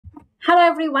Hello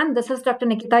everyone, this is Dr.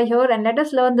 Nikita here, and let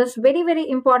us learn this very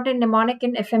important mnemonic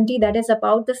in FMT that is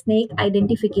about the snake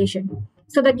identification.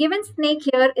 So the given snake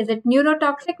here, is it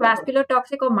neurotoxic,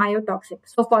 vasculotoxic or myotoxic?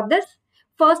 So for this,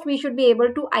 first we should be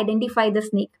able to identify the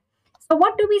snake. So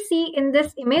what do we see in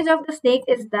this image of the snake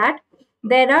is that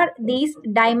there are these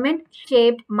diamond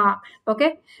shaped marks.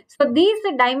 Okay, so these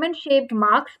diamond shaped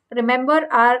marks, remember,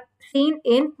 are seen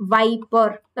in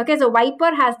viper. Okay, so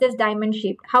viper has this diamond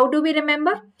shape. How do we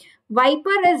remember?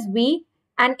 Viper is V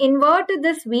and invert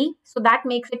this V, so that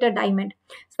makes it a diamond.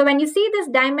 So when you see this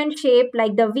diamond shape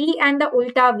like the V and the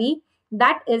ulta V,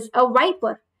 that is a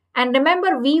viper. And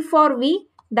remember V for V,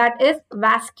 that is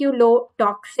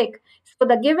vasculotoxic. So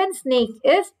the given snake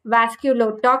is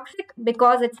vasculotoxic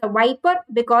because it's a viper,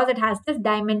 because it has this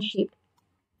diamond shape.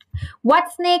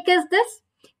 What snake is this?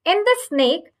 In the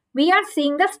snake, we are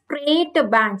seeing the straight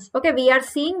bands. Okay, we are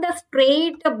seeing the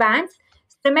straight bands.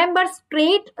 Remember,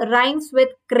 straight rhymes with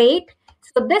crate.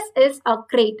 So this is a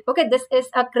crate. Okay, this is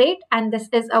a crate and this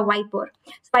is a viper.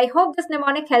 So I hope this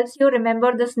mnemonic helps you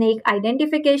remember the snake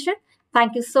identification.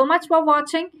 Thank you so much for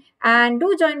watching, and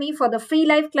do join me for the free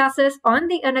live classes on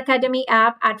the Unacademy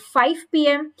app at 5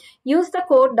 p.m. Use the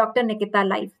code Dr. Nikita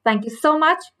Live. Thank you so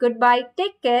much. Goodbye.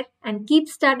 Take care and keep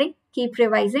studying, keep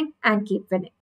revising and keep winning.